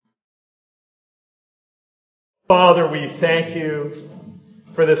Father, we thank you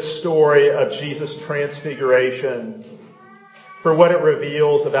for this story of Jesus' transfiguration, for what it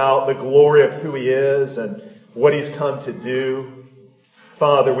reveals about the glory of who he is and what he's come to do.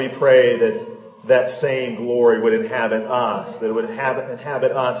 Father, we pray that that same glory would inhabit us, that it would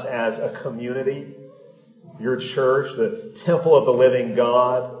inhabit us as a community, your church, the temple of the living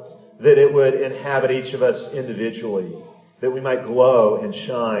God, that it would inhabit each of us individually, that we might glow and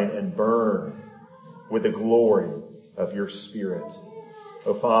shine and burn with the glory of your Spirit.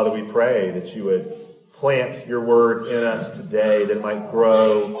 Oh, Father, we pray that you would plant your word in us today, that it might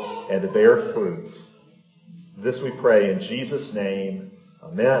grow and to bear fruit. This we pray in Jesus' name.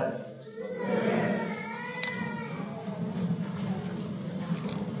 Amen. Amen.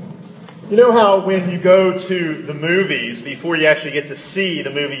 You know how when you go to the movies, before you actually get to see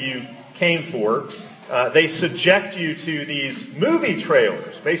the movie you came for, they subject you to these movie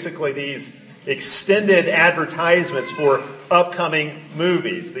trailers, basically these extended advertisements for upcoming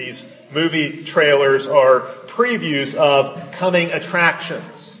movies. These movie trailers are previews of coming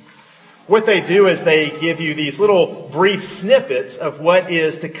attractions. What they do is they give you these little brief snippets of what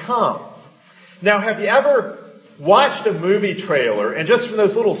is to come. Now, have you ever watched a movie trailer and just from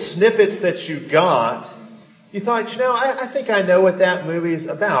those little snippets that you got, you thought, I think I know what that movie's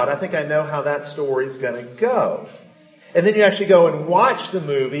about. I think I know how that story's going to go. And then you actually go and watch the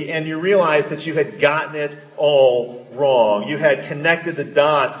movie and you realize that you had gotten it all wrong. You had connected the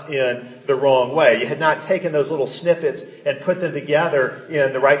dots in the wrong way. You had not taken those little snippets and put them together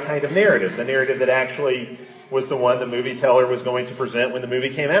in the right kind of narrative, the narrative that actually was the one the movie teller was going to present when the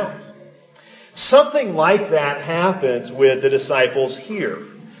movie came out. Something like that happens with the disciples here.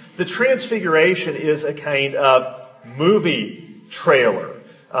 The Transfiguration is a kind of movie trailer.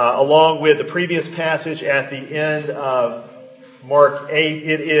 Along with the previous passage at the end of Mark 8,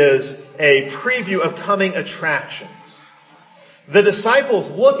 it is a preview of coming attractions. The disciples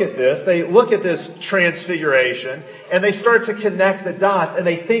look at this, they look at this transfiguration, and they start to connect the dots, and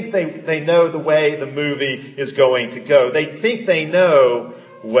they think they know the way the movie is going to go. They think they know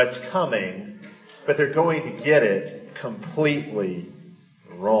what's coming, but they're going to get it completely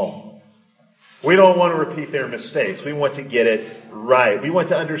wrong. We don't want to repeat their mistakes. We want to get it right. We want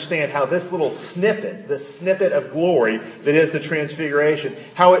to understand how this little snippet, this snippet of glory that is the Transfiguration,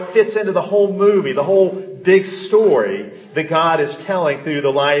 how it fits into the whole movie, the whole big story that God is telling through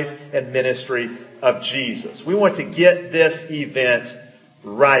the life and ministry of Jesus. We want to get this event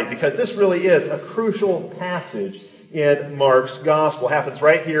right because this really is a crucial passage in Mark's Gospel. It happens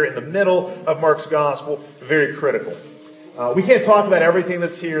right here in the middle of Mark's Gospel. Very critical. We can't talk about everything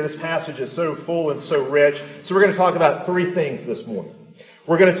that's here. This passage is so full and so rich. So we're going to talk about three things this morning.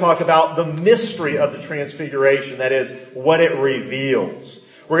 We're going to talk about the mystery of the Transfiguration, that is, what it reveals.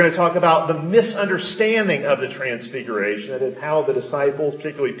 We're going to talk about the misunderstanding of the Transfiguration, that is, how the disciples,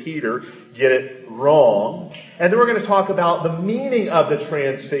 particularly Peter, get it wrong. And then we're going to talk about the meaning of the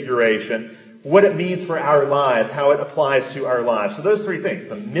Transfiguration, what it means for our lives, how it applies to our lives. So those three things,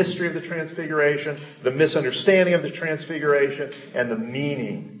 the mystery of the Transfiguration, the misunderstanding of the Transfiguration, and the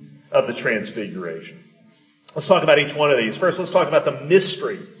meaning of the Transfiguration. Let's talk about each one of these. First, let's talk about the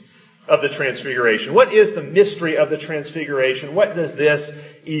mystery of the Transfiguration. What is the mystery of the Transfiguration? What does this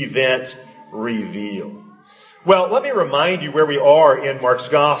event reveal? Well, let me remind you where we are in Mark's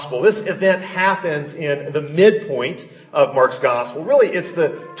Gospel. This event happens in the midpoint of Mark's Gospel. Really, it's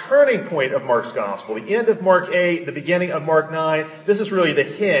the turning point of Mark's Gospel. The end of Mark 8, the beginning of Mark 9. This is really the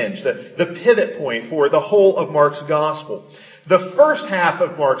hinge, the pivot point for the whole of Mark's Gospel. The first half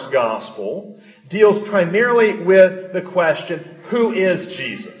of Mark's Gospel deals primarily with the question, who is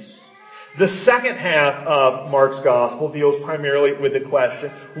Jesus? The second half of Mark's Gospel deals primarily with the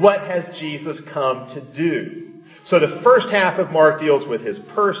question, what has Jesus come to do? So the first half of Mark deals with his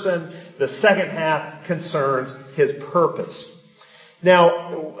person. The second half concerns his purpose.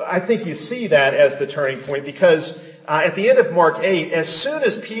 Now, I think you see that as the turning point because at the end of Mark 8, as soon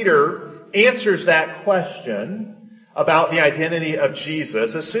as Peter answers that question about the identity of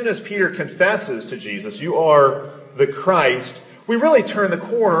Jesus, as soon as Peter confesses to Jesus, you are the Christ, we really turn the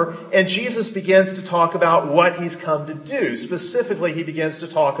corner and Jesus begins to talk about what he's come to do. Specifically, he begins to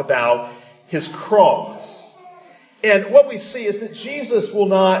talk about his cross. And what we see is that Jesus will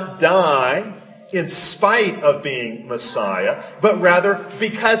not die in spite of being Messiah, but rather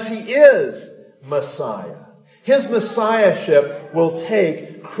because he is Messiah. His Messiahship will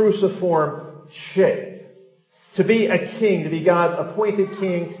take cruciform shape. To be a king, to be God's appointed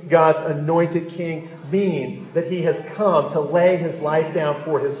king, God's anointed king, means that he has come to lay his life down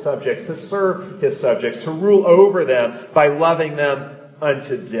for his subjects, to serve his subjects, to rule over them by loving them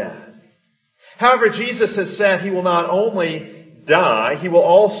unto death. However, Jesus has said he will not only die, he will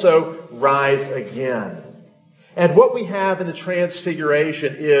also rise again. And what we have in the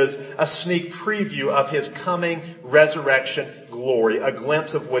Transfiguration is a sneak preview of his coming resurrection glory, a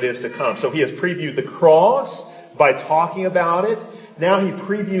glimpse of what is to come. So he has previewed the cross by talking about it. Now he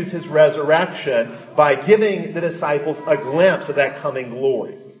previews his resurrection by giving the disciples a glimpse of that coming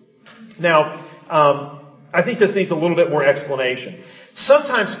glory. Now, I think this needs a little bit more explanation.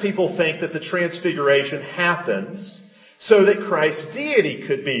 Sometimes people think that the Transfiguration happens so that Christ's deity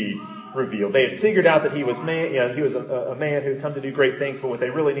could be revealed. They had figured out that he was man, he was a man who had come to do great things, but what they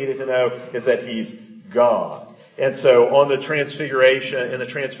really needed to know is that he's God. And so on the Transfiguration, in the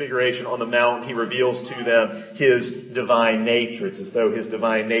Transfiguration on the mountain, he reveals to them his divine nature. It's as though his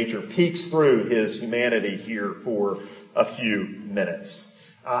divine nature peeks through his humanity here for a few minutes.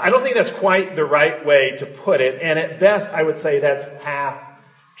 I don't think that's quite the right way to put it, and at best I would say that's half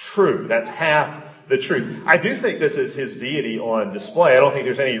true. That's half the truth. I do think this is his deity on display. I don't think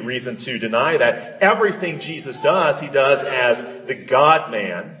there's any reason to deny that. Everything Jesus does, he does as the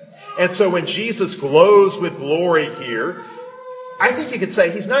God-man. And so when Jesus glows with glory here, I think you could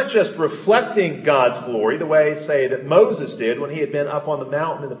say he's not just reflecting God's glory the way, say, that Moses did when he had been up on the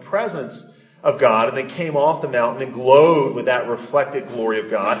mountain in the presence of God and then came off the mountain and glowed with that reflected glory of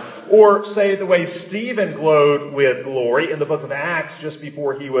God. Or say the way Stephen glowed with glory in the book of Acts just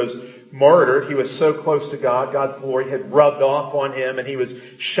before he was martyred. He was so close to God, God's glory had rubbed off on him and he was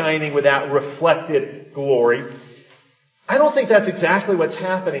shining with that reflected glory. I don't think that's exactly what's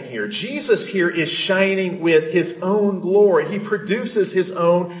happening here. Jesus here is shining with his own glory. He produces his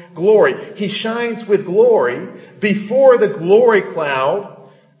own glory. He shines with glory before the glory cloud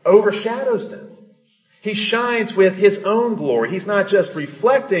overshadows them. He shines with his own glory. He's not just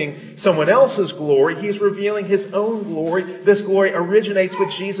reflecting someone else's glory. He's revealing his own glory. This glory originates with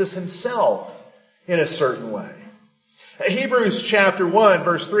Jesus himself in a certain way. Hebrews chapter 1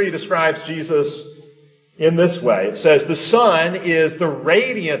 verse 3 describes Jesus in this way. It says, the Son is the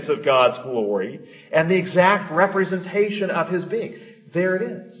radiance of God's glory and the exact representation of his being. There it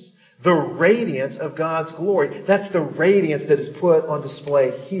is. The radiance of God's glory. That's the radiance that is put on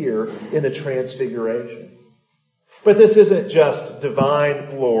display here in the Transfiguration. But this isn't just divine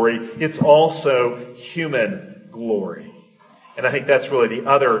glory. It's also human glory. And I think that's really the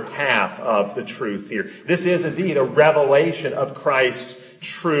other half of the truth here. This is indeed a revelation of Christ's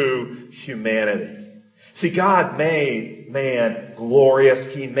true humanity. See, God made man glorious.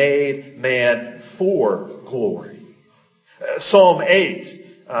 He made man for glory. Psalm 8.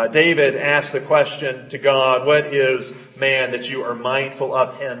 David asked the question to God, what is man that you are mindful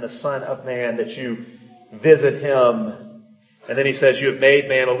of him, the Son of Man, that you visit him? And then he says, you have made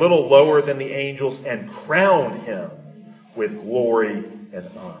man a little lower than the angels and crowned him with glory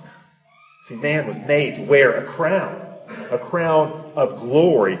and honor. See, man was made to wear a crown of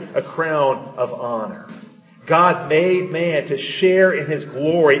glory, a crown of honor. God made man to share in his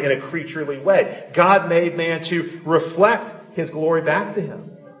glory in a creaturely way. God made man to reflect his glory back to him.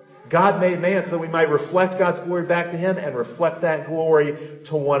 God made man so that we might reflect God's glory back to him and reflect that glory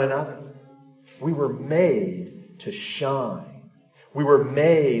to one another. We were made to shine. We were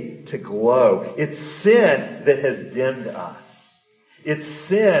made to glow. It's sin that has dimmed us. It's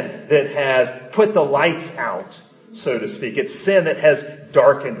sin that has put the lights out, so to speak. It's sin that has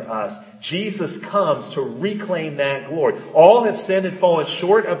darkened us. Jesus comes to reclaim that glory. All have sinned and fallen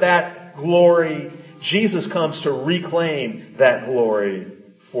short of that glory. Jesus comes to reclaim that glory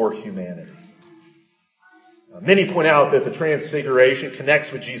for humanity. Many point out that the Transfiguration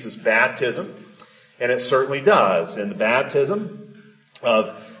connects with Jesus' baptism, and it certainly does. In the baptism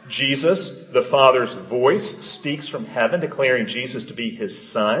of Jesus, the Father's voice speaks from heaven, declaring Jesus to be his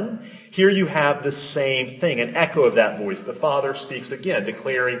Son. Here you have the same thing, an echo of that voice. The Father speaks again,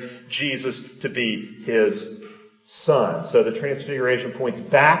 declaring Jesus to be his Son. So the Transfiguration points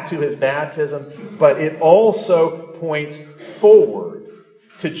back to his baptism, but it also points forward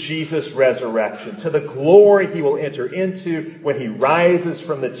to Jesus' resurrection, to the glory he will enter into when he rises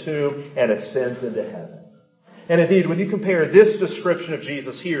from the tomb and ascends into heaven. And indeed, when you compare this description of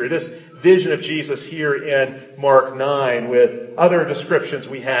Jesus here, this vision of Jesus here in Mark 9 with other descriptions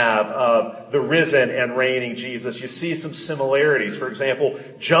we have of the risen and reigning Jesus, you see some similarities. For example,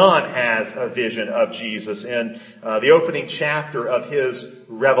 John has a vision of Jesus in the opening chapter of his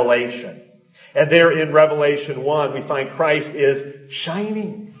Revelation. And there in Revelation 1, we find Christ is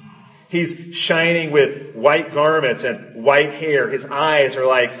shining. He's shining with white garments and white hair. His eyes are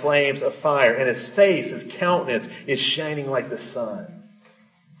like flames of fire. And his face, his countenance, is shining like the sun.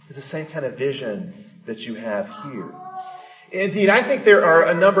 It's the same kind of vision that you have here. Indeed, I think there are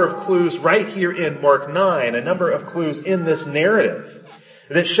a number of clues right here in Mark 9, a number of clues in this narrative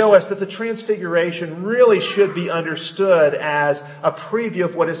that show us that the Transfiguration really should be understood as a preview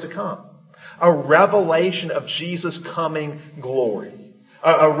of what is to come. A revelation of Jesus' coming glory.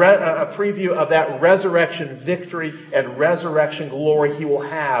 A preview of that resurrection victory and resurrection glory he will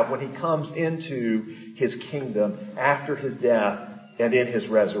have when he comes into his kingdom after his death and in his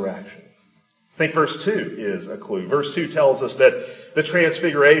resurrection. I think verse 2 is a clue. Verse 2 tells us that the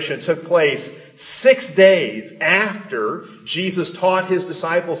Transfiguration took place 6 days after Jesus taught his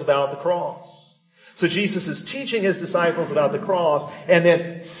disciples about the cross. So Jesus is teaching his disciples about the cross, and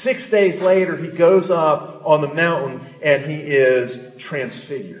then 6 days later he goes up on the mountain and he is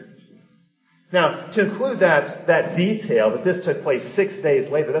transfigured. Now, to include that detail, that this took place 6 days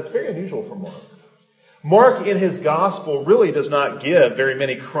later, that's very unusual for Mark. Mark in his gospel really does not give very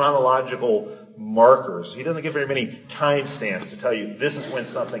many chronological markers. He doesn't give very many timestamps to tell you this is when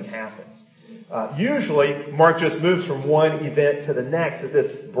something happens. Usually, Mark just moves from one event to the next at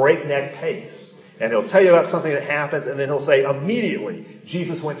this breakneck pace. And he'll tell you about something that happens, and then he'll say, immediately,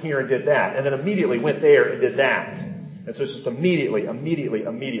 Jesus went here and did that. And then immediately went there and did that. And so it's just immediately.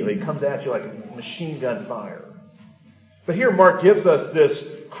 It comes at you like a machine gun fire. But here Mark gives us this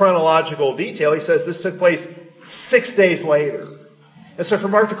chronological detail. He says this took place 6 days later. And so for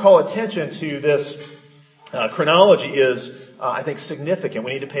Mark to call attention to this chronology is, I think, significant.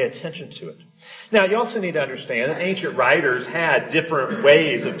 We need to pay attention to it. Now, you also need to understand that ancient writers had different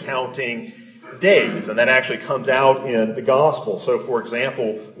ways of counting days, and that actually comes out in the gospel. So, for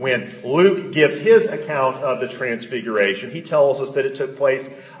example, when Luke gives his account of the Transfiguration, he tells us that it took place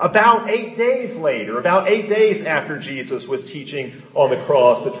about 8 days later, about 8 days after Jesus was teaching on the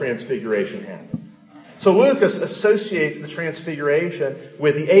cross, the Transfiguration happened. So Luke associates the Transfiguration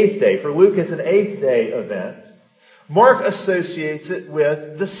with the 8th day. For Luke, it's an 8th day event. Mark associates it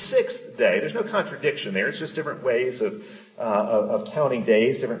with the 6th day. There's no contradiction there. It's just different ways of counting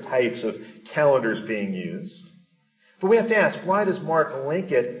days, different types of calendars being used. But we have to ask, why does Mark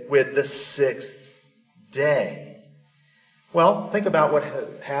link it with the 6th day? Well, think about what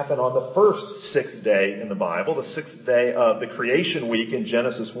happened on the first 6th day in the Bible, the 6th day of the creation week in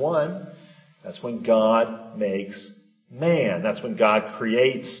Genesis 1. That's when God makes man. That's when God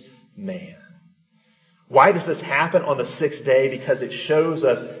creates man. Why does this happen on the 6th day? Because it shows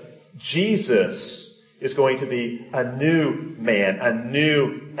us Jesus is going to be a new man, a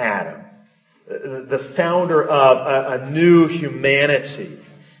new Adam, the founder of a new humanity.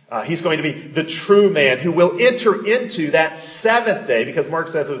 He's going to be the true man who will enter into that 7th day, because Mark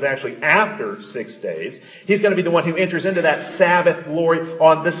says it was actually after 6 days. He's going to be the one who enters into that Sabbath glory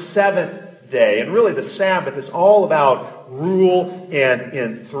on the 7th day. And really the Sabbath is all about rule and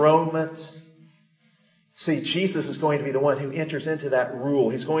enthronement. See, Jesus is going to be the one who enters into that rule.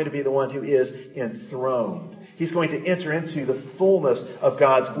 He's going to be the one who is enthroned. He's going to enter into the fullness of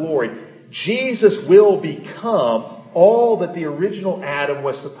God's glory. Jesus will become all that the original Adam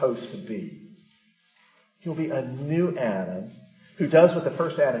was supposed to be. He'll be a new Adam who does what the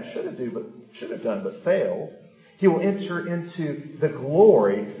first Adam should have done but failed. He will enter into the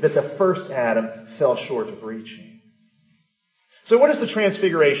glory that the first Adam fell short of reaching. So what does the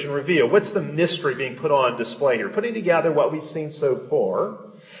Transfiguration reveal? What's the mystery being put on display here? Putting together what we've seen so far,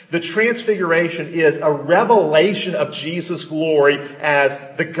 the Transfiguration is a revelation of Jesus' glory as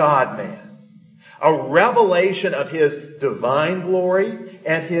the God-man. A revelation of his divine glory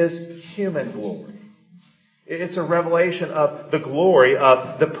and his human glory. It's a revelation of the glory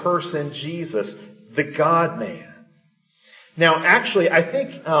of the person Jesus, the God-man. Now, actually, I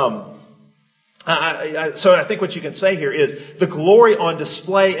think I think what you can say here is the glory on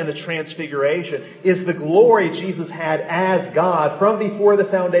display in the Transfiguration is the glory Jesus had as God from before the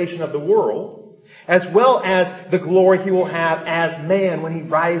foundation of the world, as well as the glory he will have as man when he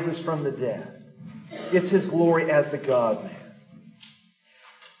rises from the dead. It's his glory as the God-man.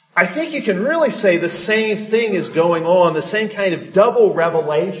 I think you can really say the same thing is going on, the same kind of double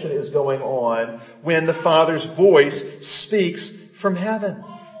revelation is going on when the Father's voice speaks from heaven.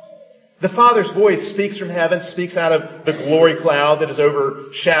 The Father's voice speaks from heaven, speaks out of the glory cloud that has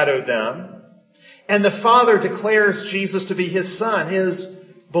overshadowed them. And the Father declares Jesus to be his Son, his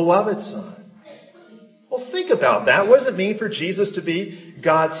beloved Son. Well, think about that. What does it mean for Jesus to be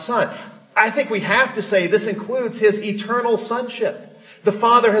God's Son? I think we have to say this includes his eternal sonship. The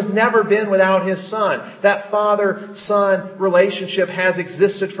Father has never been without his Son. That Father-Son relationship has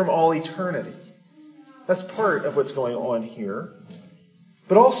existed from all eternity. That's part of what's going on here.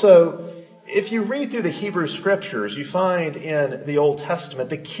 But also, if you read through the Hebrew Scriptures, you find in the Old Testament,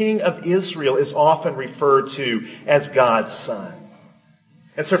 the king of Israel is often referred to as God's son.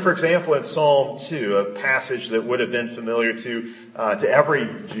 And so, for example, in Psalm 2, a passage that would have been familiar to every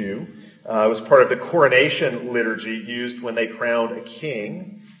Jew, it was part of the coronation liturgy used when they crowned a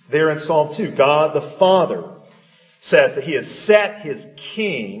king. There in Psalm 2, God the Father says that he has set his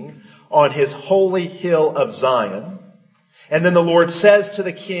king on his holy hill of Zion. And then the Lord says to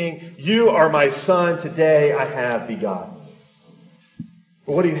the king, "You are my son, today I have begotten."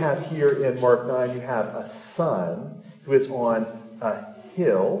 But what do you have here in Mark 9? You have a son who is on a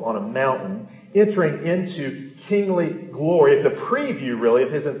hill, on a mountain, entering into kingly glory. It's a preview, really,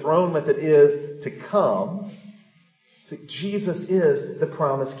 of his enthronement that is to come. So Jesus is the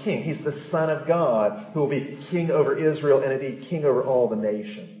promised king. He's the Son of God who will be king over Israel and indeed king over all the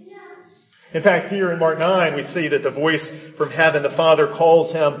nations. In fact, here in Mark 9, we see that the voice from heaven, the Father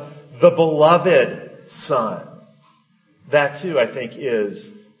calls him the beloved Son. That, too, I think,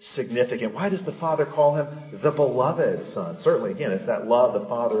 is significant. Why does the Father call him the beloved Son? Certainly, again, it's that love the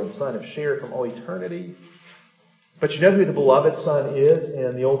Father and Son have shared from all eternity. But you know who the beloved Son is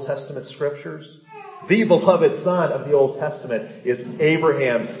in the Old Testament Scriptures? The beloved son of the Old Testament is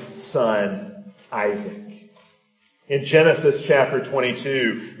Abraham's son, Isaac. In Genesis chapter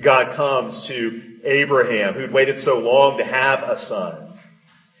 22, God comes to Abraham, who'd waited so long to have a son.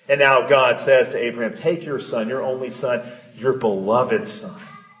 And now God says to Abraham, "Take your son, your only son, your beloved son,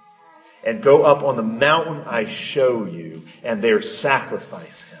 and go up on the mountain I show you, and there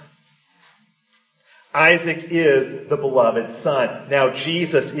sacrifice him." Isaac is the beloved son. Now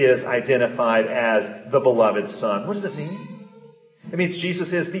Jesus is identified as the beloved son. What does it mean? It means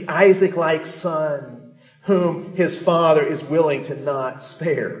Jesus is the Isaac-like son whom his father is willing to not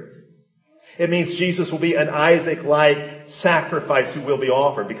spare. It means Jesus will be an Isaac-like sacrifice who will be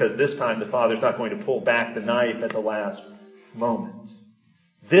offered, because this time the father's not going to pull back the knife at the last moment.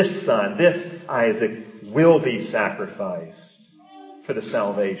 This son, this Isaac, will be sacrificed for the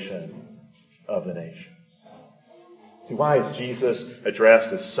salvation of the nations. See, why is Jesus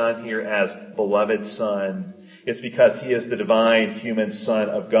addressed as son here, as beloved son? It's because he is the divine human Son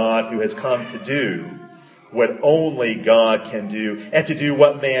of God who has come to do what only God can do, and to do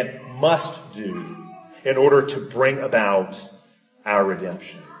what man must do in order to bring about our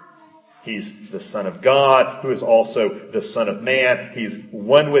redemption. He's the Son of God, who is also the Son of Man. He's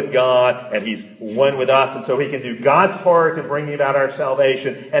one with God, and he's one with us. And so he can do God's part in bringing about our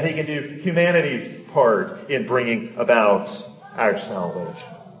salvation, and he can do humanity's part in bringing about our salvation.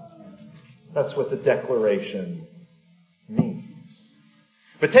 That's what the declaration means.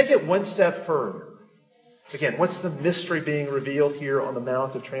 But take it one step further. Again, what's the mystery being revealed here on the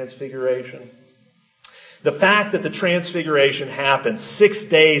Mount of Transfiguration? The fact that the Transfiguration happened 6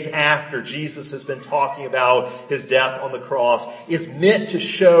 days after Jesus has been talking about his death on the cross is meant to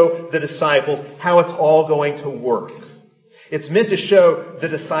show the disciples how it's all going to work. It's meant to show the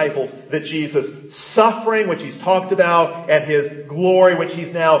disciples that Jesus' suffering, which he's talked about, and his glory, which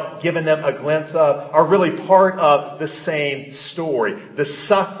he's now given them a glimpse of, are really part of the same story. The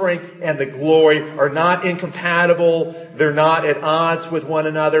suffering and the glory are not incompatible. They're not at odds with one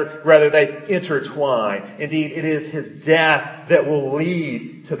another. Rather, they intertwine. Indeed, it is his death that will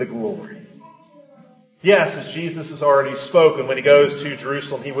lead to the glory. Yes, as Jesus has already spoken, when he goes to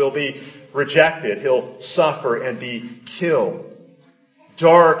Jerusalem, he will be rejected. He'll suffer and be killed.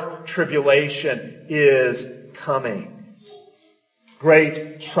 Dark tribulation is coming.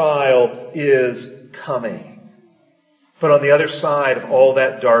 Great trial is coming. But on the other side of all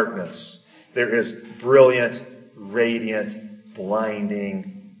that darkness, there is brilliant, radiant,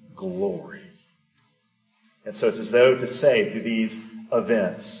 blinding glory. And so it's as though to say through these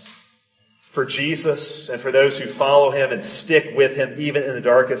events, for Jesus and for those who follow him and stick with him even in the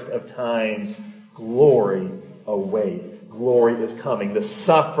darkest of times, glory awaits. Glory is coming. The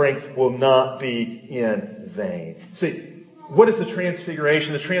suffering will not be in vain. See, what is the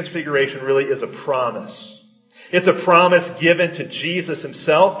Transfiguration? The Transfiguration really is a promise. It's a promise given to Jesus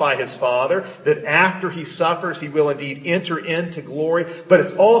himself by his Father that after he suffers, he will indeed enter into glory. But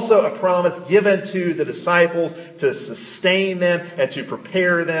it's also a promise given to the disciples to sustain them and to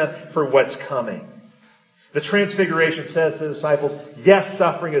prepare them for what's coming. The Transfiguration says to the disciples, yes,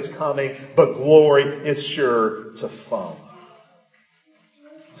 suffering is coming, but glory is sure to follow.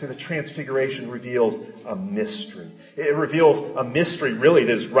 See, the Transfiguration reveals a mystery. It reveals a mystery, really,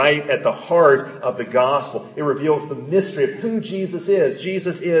 that is right at the heart of the gospel. It reveals the mystery of who Jesus is.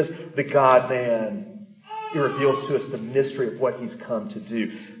 Jesus is the God-man. It reveals to us the mystery of what he's come to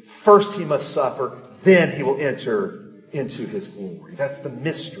do. First he must suffer, then he will enter into his glory. That's the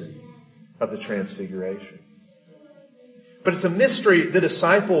mystery of the Transfiguration. But it's a mystery the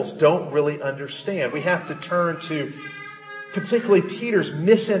disciples don't really understand. We have to turn to particularly Peter's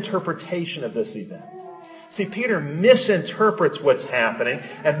misinterpretation of this event. See, Peter misinterprets what's happening,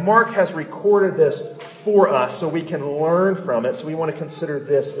 and Mark has recorded this for us so we can learn from it, so we want to consider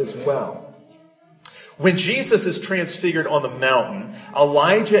this as well. When Jesus is transfigured on the mountain,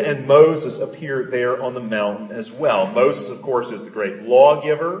 Elijah and Moses appear there on the mountain as well. Moses, of course, is the great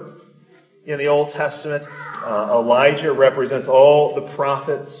lawgiver in the Old Testament. Elijah represents all the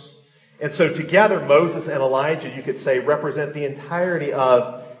prophets. And so together, Moses and Elijah, you could say, represent the entirety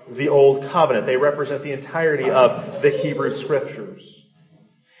of the Old Covenant. They represent the entirety of the Hebrew Scriptures.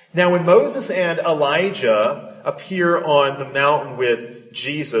 Now, when Moses and Elijah appear on the mountain with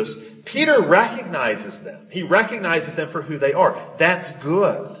Jesus, Peter recognizes them. He recognizes them for who they are. That's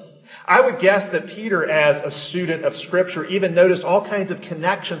good. I would guess that Peter, as a student of Scripture, even noticed all kinds of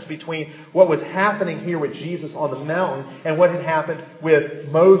connections between what was happening here with Jesus on the mountain and what had happened with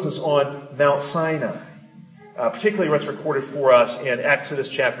Moses on Mount Sinai. Particularly what's recorded for us in Exodus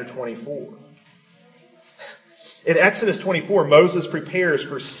chapter 24. In Exodus 24, Moses prepares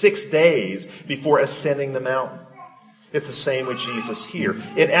for 6 days before ascending the mountain. It's the same with Jesus here.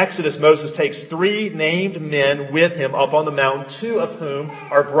 In Exodus, Moses takes 3 named men with him up on the mountain, 2 of whom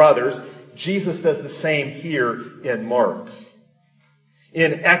are brothers. Jesus does the same here in Mark.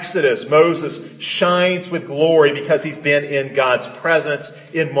 In Exodus, Moses shines with glory because he's been in God's presence.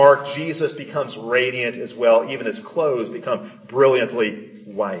 In Mark, Jesus becomes radiant as well. Even his clothes become brilliantly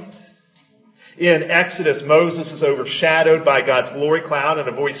white. In Exodus, Moses is overshadowed by God's glory cloud, and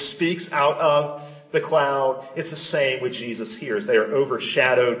a voice speaks out of the cloud. It's the same with Jesus here. As they are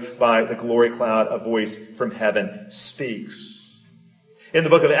overshadowed by the glory cloud, a voice from heaven speaks. In the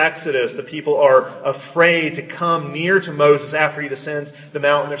book of Exodus, the people are afraid to come near to Moses after he descends the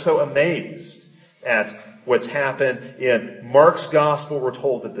mountain. They're so amazed at what's happened. In Mark's gospel, we're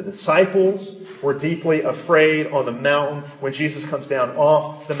told that the disciples were deeply afraid on the mountain. When Jesus comes down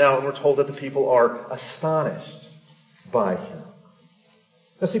off the mountain, we're told that the people are astonished by him.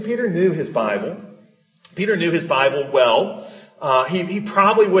 Now see, Peter knew his Bible. Peter knew his Bible well. He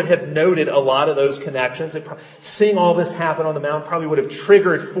probably would have noted a lot of those connections. Seeing all this happen on the mountain probably would have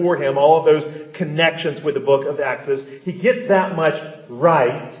triggered for him all of those connections with the book of Exodus. He gets that much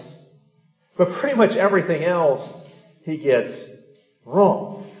right, but pretty much everything else he gets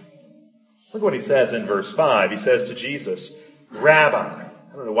wrong. Look what he says in verse 5. He says to Jesus, Rabbi.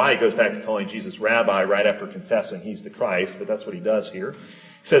 I don't know why he goes back to calling Jesus Rabbi right after confessing he's the Christ, but that's what he does here.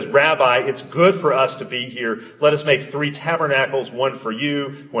 He says, Rabbi, it's good for us to be here. Let us make 3 tabernacles, one for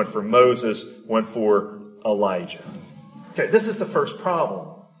you, one for Moses, one for Elijah. Okay, this is the first problem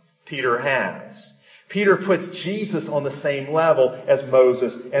Peter has. Peter puts Jesus on the same level as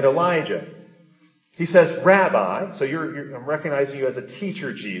Moses and Elijah. He says, Rabbi, so I'm recognizing you as a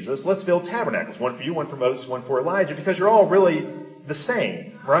teacher, Jesus. Let's build tabernacles, one for you, one for Moses, one for Elijah, because you're all really the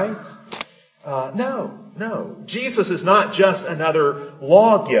same, right? No. Jesus is not just another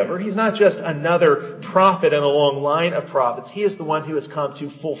lawgiver. He's not just another prophet in a long line of prophets. He is the one who has come to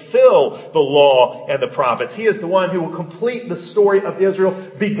fulfill the law and the prophets. He is the one who will complete the story of Israel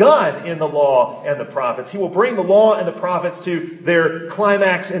begun in the law and the prophets. He will bring the law and the prophets to their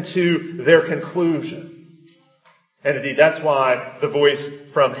climax and to their conclusion. And indeed, that's why the voice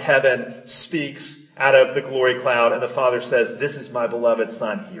from heaven speaks out of the glory cloud, and the Father says, this is my beloved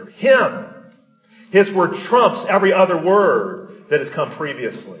Son, hear him. His word trumps every other word that has come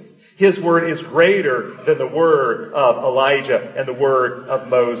previously. His word is greater than the word of Elijah and the word of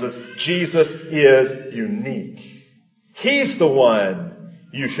Moses. Jesus is unique. He's the one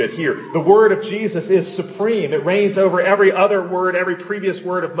you should hear. The word of Jesus is supreme. It reigns over every other word, every previous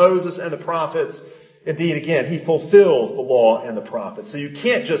word of Moses and the prophets. Indeed, again, he fulfills the law and the prophets. So you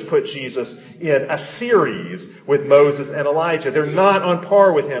can't just put Jesus in a series with Moses and Elijah. They're not on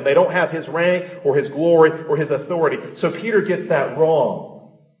par with him. They don't have his rank or his glory or his authority. So Peter gets that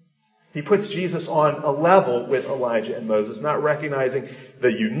wrong. He puts Jesus on a level with Elijah and Moses, not recognizing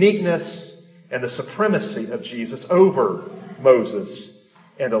the uniqueness and the supremacy of Jesus over Moses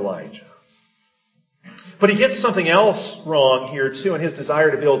and Elijah. But he gets something else wrong here too in his desire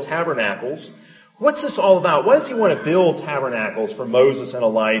to build tabernacles. What's this all about? Why does he want to build tabernacles for Moses and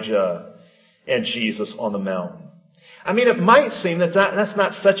Elijah and Jesus on the mountain? I mean, it might seem that that's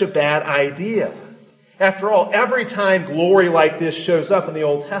not such a bad idea. After all, every time glory like this shows up in the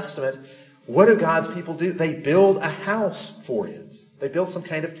Old Testament, what do God's people do? They build a house for it. They build some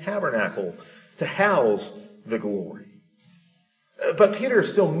kind of tabernacle to house the glory. But Peter is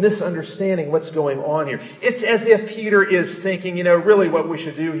still misunderstanding what's going on here. It's as if Peter is thinking, really what we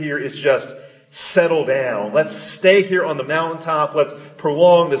should do here is just settle down. Let's stay here on the mountaintop. Let's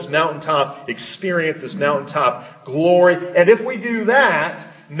prolong this mountaintop experience, this mountaintop glory. And if we do that,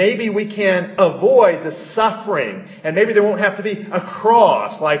 maybe we can avoid the suffering. And maybe there won't have to be a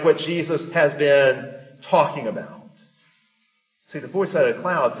cross like what Jesus has been talking about. See, the voice out of the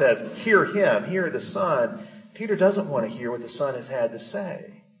cloud says, hear him, hear the Son. Peter doesn't want to hear what the Son has had to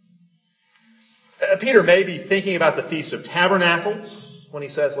say. Peter may be thinking about the Feast of Tabernacles when he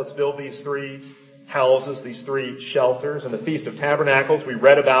says, let's build these 3 houses, these 3 shelters. And the Feast of Tabernacles, we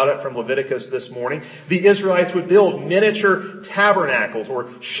read about it from Leviticus this morning. The Israelites would build miniature tabernacles or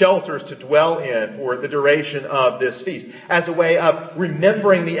shelters to dwell in for the duration of this feast as a way of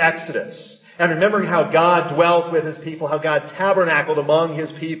remembering the Exodus and remembering how God dwelt with his people, how God tabernacled among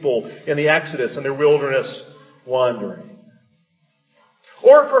his people in the Exodus and their wilderness wandering.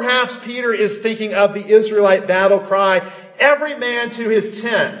 Or perhaps Peter is thinking of the Israelite battle cry, every man to his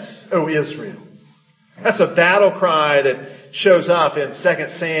tent, O Israel. That's a battle cry that shows up in 2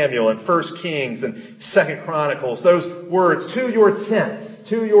 Samuel and 1 Kings and 2 Chronicles. Those words, to your tents,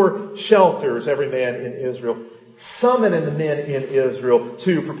 to your shelters, every man in Israel. Summoning the men in Israel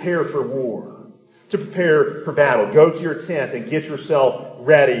to prepare for war, to prepare for battle. Go to your tent and get yourself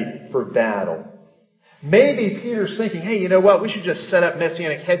ready for battle. Maybe Peter's thinking, hey, you know what? We should just set up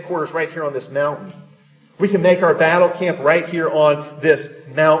Messianic headquarters right here on this mountain. We can make our battle camp right here on this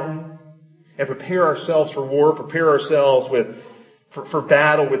mountain and prepare ourselves for war, prepare ourselves for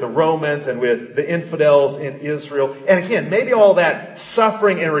battle with the Romans and with the infidels in Israel. And again, maybe all that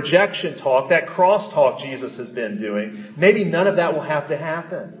suffering and rejection talk, that cross talk Jesus has been doing, maybe none of that will have to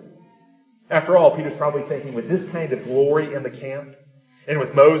happen. After all, Peter's probably thinking, with this kind of glory in the camp, and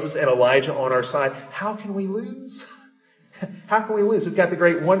with Moses and Elijah on our side, how can we lose? How can we lose? We've got the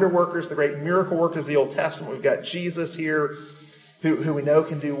great wonder workers, the great miracle workers of the Old Testament. We've got Jesus here, who we know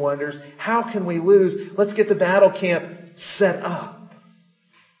can do wonders. How can we lose? Let's get the battle camp set up.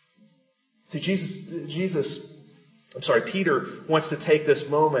 See, Peter wants to take this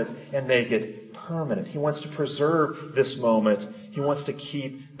moment and make it permanent. He wants to preserve this moment. He wants to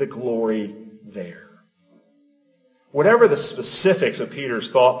keep the glory there. Whatever the specifics of Peter's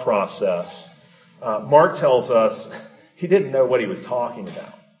thought process, Mark tells us he didn't know what he was talking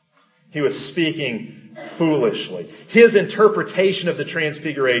about. He was speaking foolishly. His interpretation of the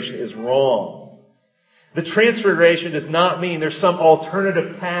Transfiguration is wrong. The Transfiguration does not mean there's some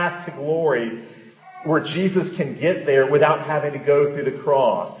alternative path to glory where Jesus can get there without having to go through the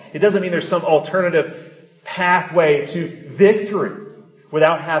cross. It doesn't mean there's some alternative pathway to victory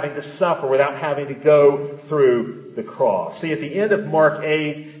without having to suffer, without having to go through the cross. See, at the end of Mark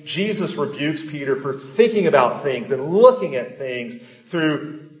 8, Jesus rebukes Peter for thinking about things and looking at things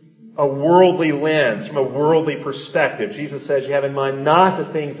through a worldly lens, from a worldly perspective. Jesus says you have in mind not the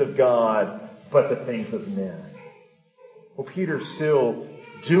things of God, but the things of men. Well, Peter's still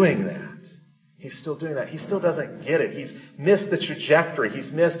doing that. He's still doing that. He still doesn't get it. He's missed the trajectory.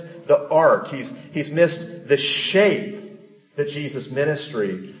 He's missed the arc. He's missed the shape that Jesus'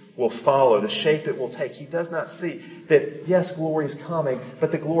 ministry will follow, the shape it will take. He does not see that, yes, glory is coming,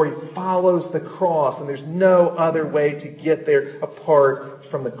 but the glory follows the cross, and there's no other way to get there apart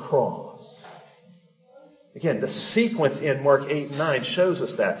from the cross. Again, the sequence in Mark 8 and 9 shows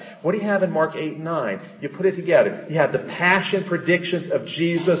us that. What do you have in Mark 8 and 9? You put it together. You have the passion predictions of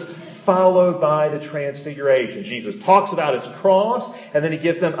Jesus followed by the transfiguration. Jesus talks about his cross, and then he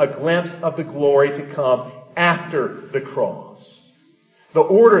gives them a glimpse of the glory to come after the cross. The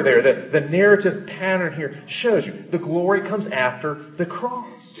order there, the narrative pattern here shows you the glory comes after the cross.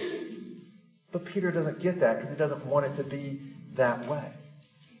 But Peter doesn't get that because he doesn't want it to be that way.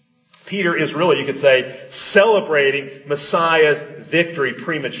 Peter is really, you could say, celebrating Messiah's victory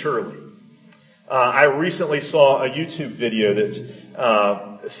prematurely. I recently saw a YouTube video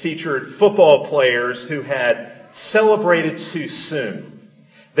that featured football players who had celebrated too soon.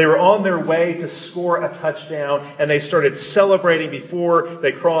 They were on their way to score a touchdown, and they started celebrating before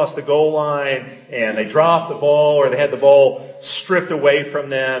they crossed the goal line, and they dropped the ball, or they had the ball stripped away from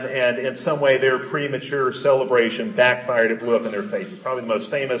them, and in some way their premature celebration backfired. It blew up in their faces. Probably the most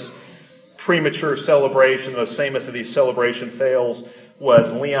famous premature celebration, the most famous of these celebration fails,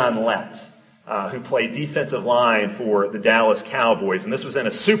 was Leon Lett, who played defensive line for the Dallas Cowboys, and this was in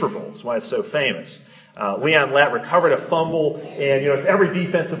a Super Bowl. That's why it's so famous. Leon Lett recovered a fumble, and it's every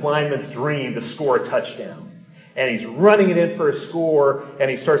defensive lineman's dream to score a touchdown. And he's running it in for a score, and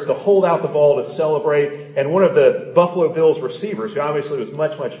he starts to hold out the ball to celebrate. And one of the Buffalo Bills receivers, who obviously was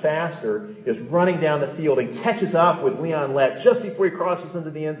much, much faster, is running down the field and catches up with Leon Lett just before he crosses into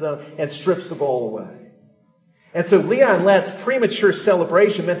the end zone and strips the ball away. And so Leon Lett's premature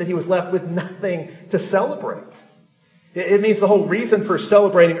celebration meant that he was left with nothing to celebrate. It means the whole reason for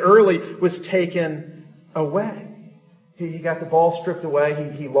celebrating early was taken away. He got the ball stripped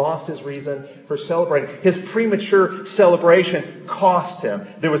away. He lost his reason for celebrating. His premature celebration cost him.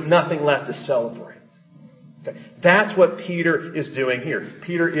 There was nothing left to celebrate. Okay. That's what Peter is doing here.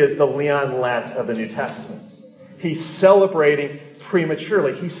 Peter is the Leon Lett of the New Testament. He's celebrating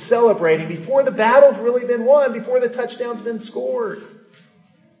prematurely. He's celebrating before the battle's really been won, before the touchdown's been scored.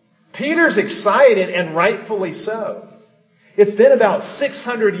 Peter's excited, and rightfully so. It's been about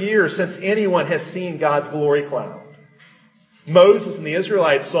 600 years since anyone has seen God's glory cloud. Moses and the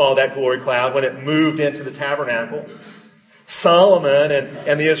Israelites saw that glory cloud when it moved into the tabernacle. Solomon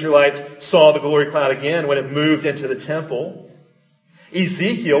and the Israelites saw the glory cloud again when it moved into the temple.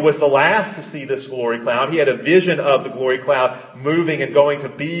 Ezekiel was the last to see this glory cloud. He had a vision of the glory cloud moving and going to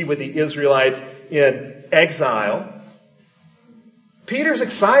be with the Israelites in exile. Peter's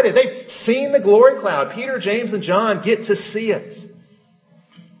excited. They've seen the glory cloud. Peter, James, and John get to see it.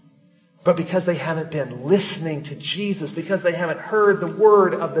 But because they haven't been listening to Jesus, because they haven't heard the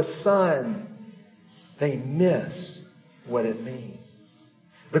word of the Son, they miss what it means.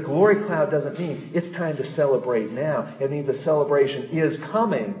 The glory cloud doesn't mean it's time to celebrate now. It means a celebration is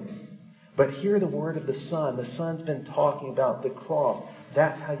coming. But hear the word of the Son. The Son's been talking about the cross.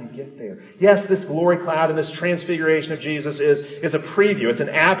 That's how you get there. Yes, this glory cloud and this transfiguration of Jesus is a preview. It's an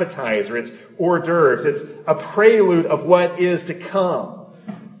appetizer. It's hors d'oeuvres. It's a prelude of what is to come.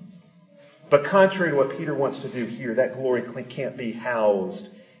 But contrary to what Peter wants to do here, that glory can't be housed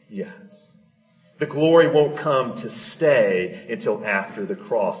yet. The glory won't come to stay until after the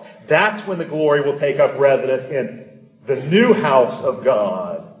cross. That's when the glory will take up residence in the new house of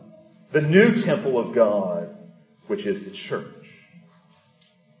God, the new temple of God, which is the church.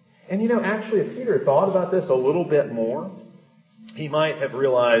 And actually, if Peter thought about this a little bit more, he might have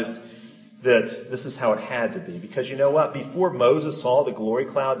realized that this is how it had to be. Because you know what? Before Moses saw the glory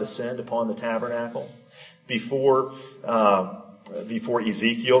cloud descend upon the tabernacle, before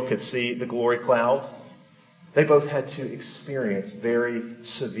Ezekiel could see the glory cloud, they both had to experience very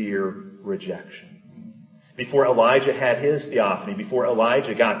severe rejection. Before Elijah had his theophany, before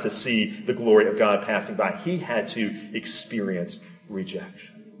Elijah got to see the glory of God passing by, he had to experience rejection.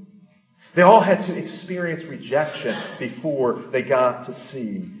 They all had to experience rejection before they got to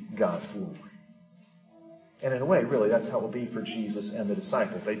see God's glory. And in a way, really, that's how it will be for Jesus and the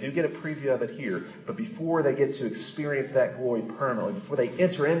disciples. They do get a preview of it here, but before they get to experience that glory permanently, before they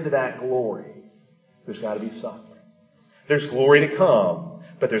enter into that glory, there's got to be suffering. There's glory to come,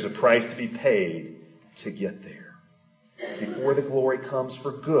 but there's a price to be paid to get there. Before the glory comes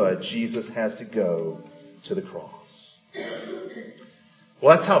for good, Jesus has to go to the cross.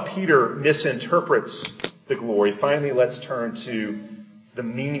 Well, that's how Peter misinterprets the glory. Finally, let's turn to the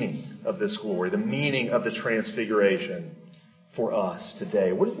meaning of this glory, the meaning of the transfiguration for us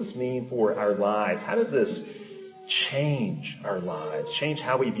today. What does this mean for our lives? How does this change our lives? Change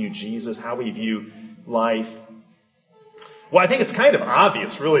how we view Jesus, how we view life? Well, I think it's kind of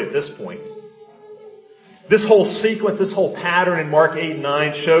obvious, really, at this point. This whole sequence, this whole pattern in Mark 8 and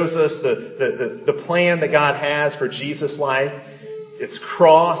 9 shows us the plan that God has for Jesus' life. It's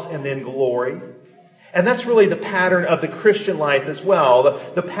cross and then glory. And that's really the pattern of the Christian life as well.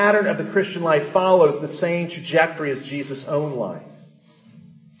 The pattern of the Christian life follows the same trajectory as Jesus' own life.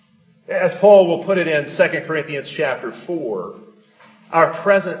 As Paul will put it in 2 Corinthians chapter 4, our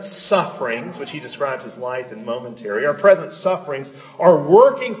present sufferings, which he describes as light and momentary, our present sufferings are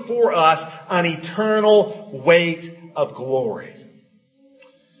working for us an eternal weight of glory.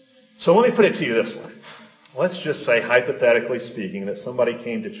 So let me put it to you this way. Let's just say, hypothetically speaking, that somebody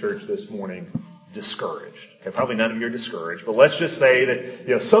came to church this morning discouraged. Okay, probably none of you are discouraged, but let's just say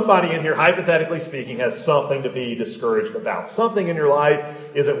that somebody in here, hypothetically speaking, has something to be discouraged about. Something in your life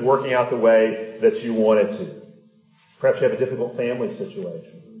isn't working out the way that you want it to. Perhaps you have a difficult family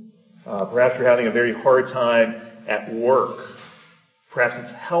situation. Perhaps you're having a very hard time at work. Perhaps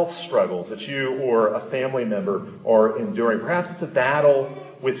it's health struggles that you or a family member are enduring. Perhaps it's a battle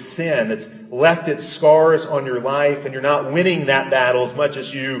with sin that's left its scars on your life and you're not winning that battle as much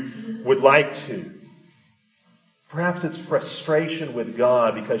as you would like to. Perhaps it's frustration with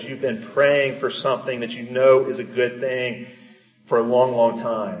God because you've been praying for something that you know is a good thing for a long, long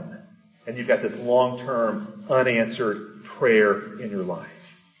time. And you've got this long-term unanswered prayer in your life.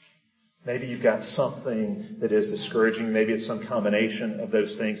 Maybe you've got something that is discouraging. Maybe it's some combination of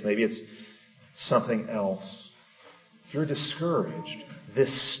those things. Maybe it's something else. If you're discouraged,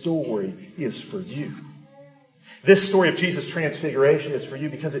 this story is for you. This story of Jesus' transfiguration is for you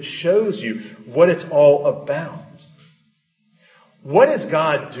because it shows you what it's all about. What is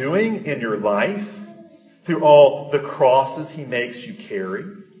God doing in your life through all the crosses he makes you carry?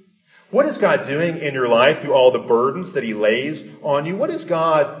 What is God doing in your life through all the burdens that he lays on you? What is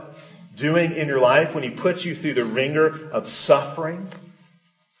God doing in your life when he puts you through the ringer of suffering?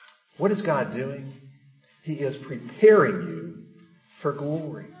 What is God doing? He is preparing you for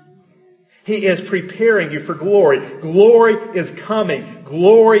glory. He is preparing you for glory. Glory is coming.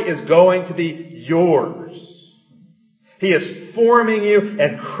 Glory is going to be yours. He is forming you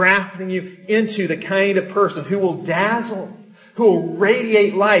and crafting you into the kind of person who will dazzle, who will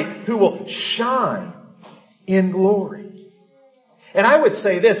radiate light, who will shine in glory. And I would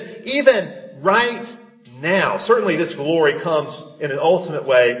say this, even right now, certainly this glory comes in an ultimate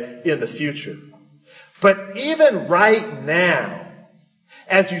way in the future. But even right now,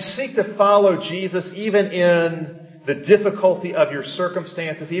 as you seek to follow Jesus, even in the difficulty of your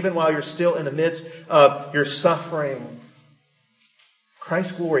circumstances, even while you're still in the midst of your suffering,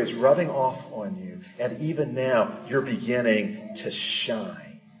 Christ's glory is rubbing off on you. And even now, you're beginning to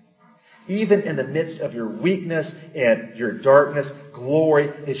shine. Even in the midst of your weakness and your darkness,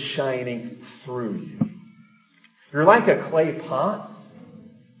 glory is shining through you. You're like a clay pot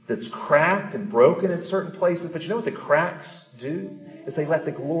that's cracked and broken in certain places, but you know what the cracks do? Is they let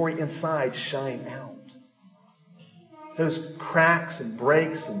the glory inside shine out. Those cracks and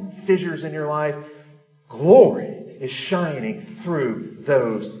breaks and fissures in your life, glory is shining through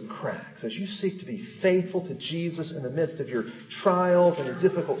those cracks. As you seek to be faithful to Jesus in the midst of your trials and your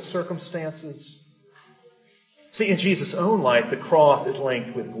difficult circumstances. See, in Jesus' own life, the cross is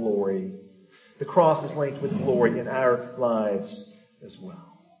linked with glory. The cross is linked with glory in our lives as well.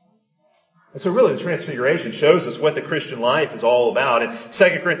 And so really the Transfiguration shows us what the Christian life is all about. In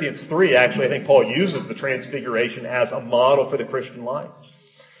 2 Corinthians 3, actually, I think Paul uses the Transfiguration as a model for the Christian life.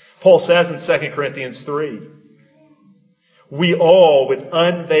 Paul says in 2 Corinthians 3, we all with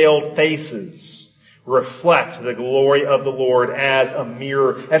unveiled faces reflect the glory of the Lord as a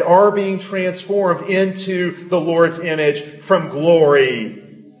mirror and are being transformed into the Lord's image from glory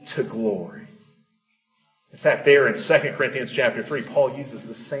to glory. In fact, there in 2 Corinthians chapter 3, Paul uses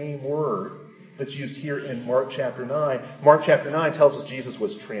the same word that's used here in Mark chapter 9. Mark chapter 9 tells us Jesus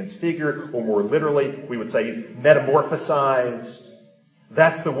was transfigured, or more literally, we would say he's metamorphosized.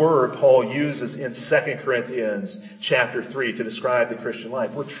 That's the word Paul uses in 2 Corinthians chapter 3 to describe the Christian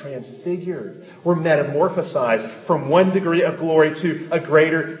life. We're transfigured. We're metamorphosized from one degree of glory to a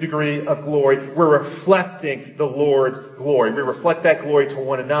greater degree of glory. We're reflecting the Lord's glory. We reflect that glory to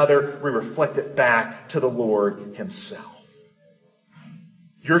one another. We reflect it back to the Lord himself.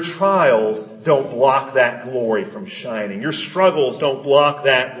 Your trials don't block that glory from shining. Your struggles don't block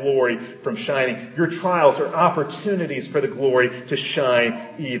that glory from shining. Your trials are opportunities for the glory to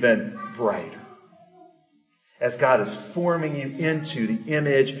shine even brighter. As God is forming you into the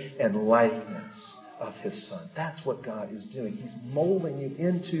image and likeness of his Son. That's what God is doing. He's molding you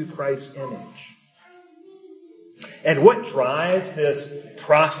into Christ's image. And what drives this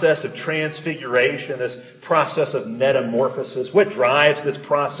process of transfiguration, this process of metamorphosis? What drives this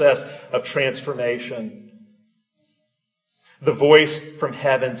process of transformation? The voice from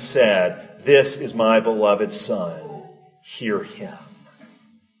heaven said, "This is my beloved Son. Hear him."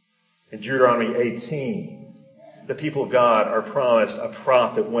 In Deuteronomy 18, the people of God are promised a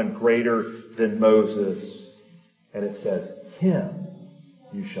prophet, one greater than Moses. And it says, "Him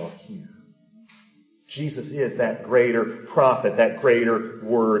you shall hear." Jesus is that greater prophet, that greater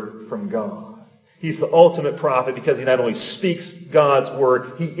word from God. He's the ultimate prophet because he not only speaks God's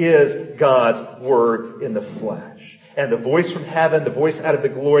word, he is God's word in the flesh. And the voice from heaven, the voice out of the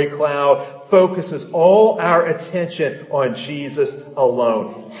glory cloud, focuses all our attention on Jesus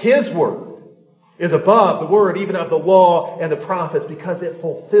alone. His word is above the word even of the law and the prophets because it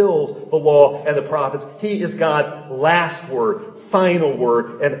fulfills the law and the prophets. He is God's last word, final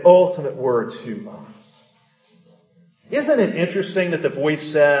word, and ultimate word to us. Isn't it interesting that the voice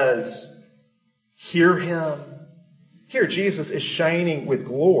says, "Hear him"? Here Jesus is shining with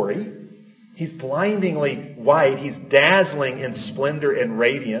glory. He's blindingly white. He's dazzling in splendor and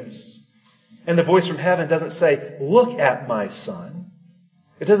radiance. And the voice from heaven doesn't say, "Look at my Son."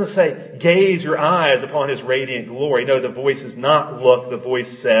 It doesn't say, "Gaze your eyes upon his radiant glory." No, the voice is not look. The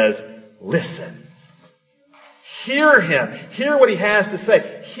voice says, "Listen." Hear him. Hear what he has to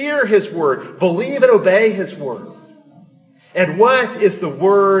say. Hear his word. Believe and obey his word. And what is the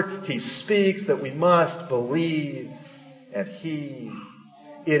word he speaks that we must believe and heed?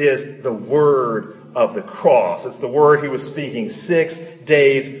 It is the word of the cross. It's the word he was speaking 6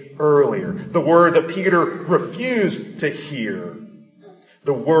 days earlier. The word that Peter refused to hear.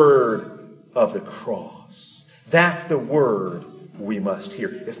 The word of the cross. That's the word we must hear.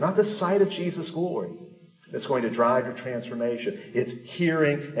 It's not the sight of Jesus' glory that's going to drive your transformation. It's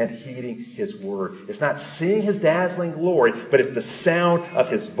hearing and heeding his word. It's not seeing his dazzling glory, but it's the sound of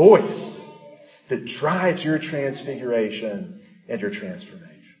his voice that drives your transfiguration and your transformation.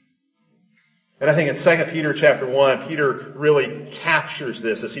 And I think in 2 Peter chapter 1, Peter really captures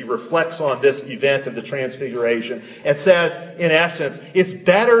this as he reflects on this event of the transfiguration and says, in essence, it's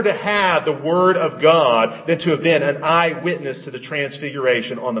better to have the word of God than to have been an eyewitness to the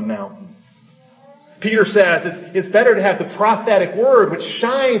transfiguration on the mountain. Peter says it's better to have the prophetic word which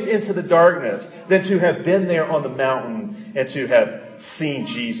shines into the darkness than to have been there on the mountain and to have seen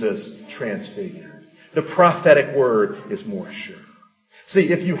Jesus transfigured. The prophetic word is more sure. See,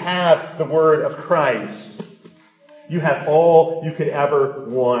 if you have the word of Christ, you have all you could ever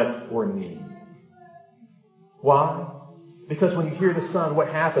want or need. Why? Because when you hear the Son, what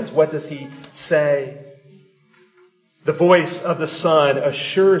happens? What does he say? The voice of the Son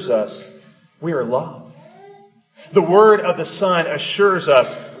assures us we are loved. The word of the Son assures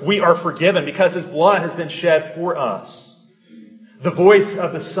us we are forgiven because his blood has been shed for us. The voice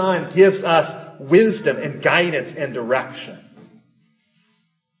of the Son gives us wisdom and guidance and direction.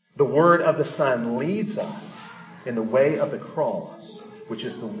 The word of the Son leads us in the way of the cross, which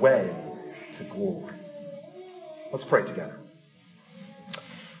is the way to glory. Let's pray together.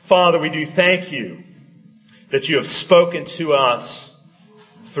 Father, we do thank you that you have spoken to us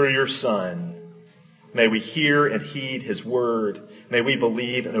through your Son. May we hear and heed his word. May we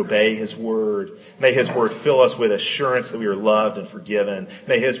believe and obey his word. May his word fill us with assurance that we are loved and forgiven.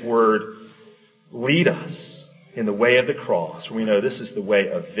 May his word lead us in the way of the cross, for we know this is the way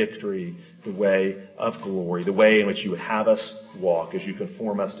of victory, the way of glory, the way in which you would have us walk as you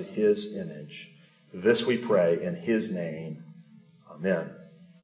conform us to his image. This we pray in his name. Amen.